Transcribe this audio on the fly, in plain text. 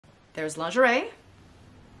There's lingerie,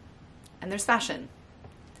 and there's fashion.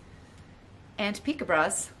 And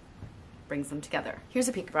Peekabras brings them together. Here's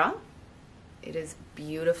a Peekabra. It is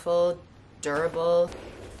beautiful, durable.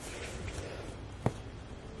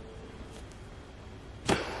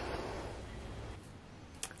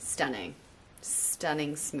 Stunning.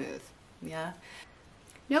 Stunning smooth. Yeah.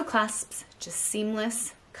 No clasps, just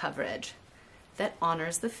seamless coverage that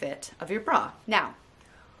honors the fit of your bra. Now,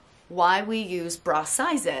 why we use bra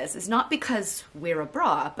sizes is not because we're a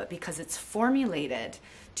bra, but because it's formulated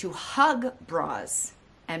to hug bras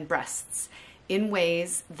and breasts in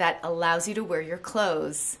ways that allows you to wear your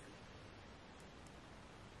clothes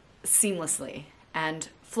seamlessly and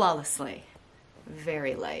flawlessly.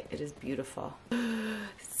 Very light. It is beautiful.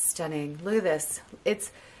 It's stunning. Look at this.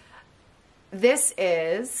 This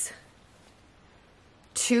is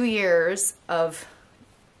 2 years of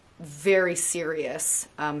very serious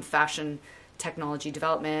fashion technology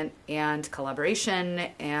development and collaboration,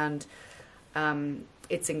 and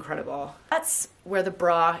it's incredible. That's where the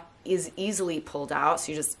bra is easily pulled out,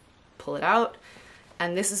 so you just pull it out,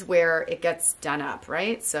 and this is where it gets done up,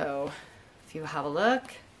 right? So if you have a look,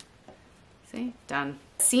 see, done.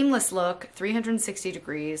 Seamless look, 360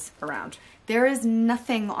 degrees around. There is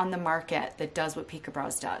nothing on the market that does what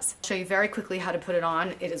Peekabras does. I'll show you very quickly how to put it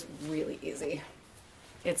on. It is really easy.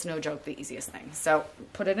 It's no joke the easiest thing. So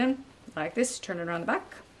put it in like this, turn it around the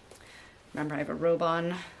back. Remember, I have a robe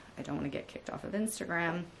on. I don't want to get kicked off of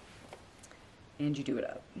Instagram. And you do it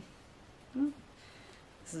up.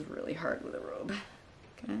 This is really hard with a robe.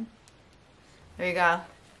 Okay. There you go.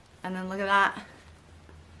 And then look at that.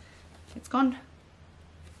 It's gone.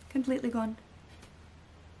 Completely gone.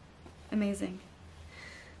 Amazing.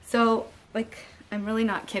 So, like, I'm really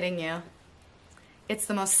not kidding you. It's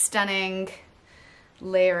the most stunning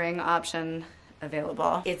layering option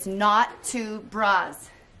available. It's not 2 bras.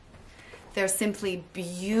 They're simply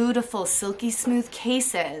beautiful, silky smooth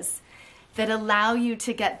cases that allow you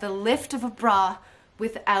to get the lift of a bra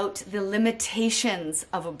without the limitations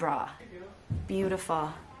of a bra.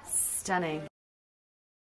 Beautiful. Stunning.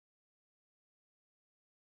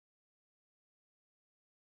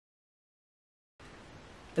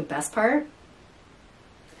 The best part?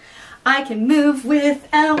 I can move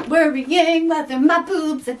without worrying whether my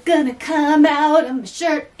boobs are gonna come out of my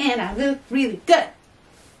shirt, and I look really good.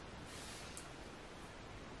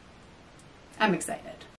 I'm excited.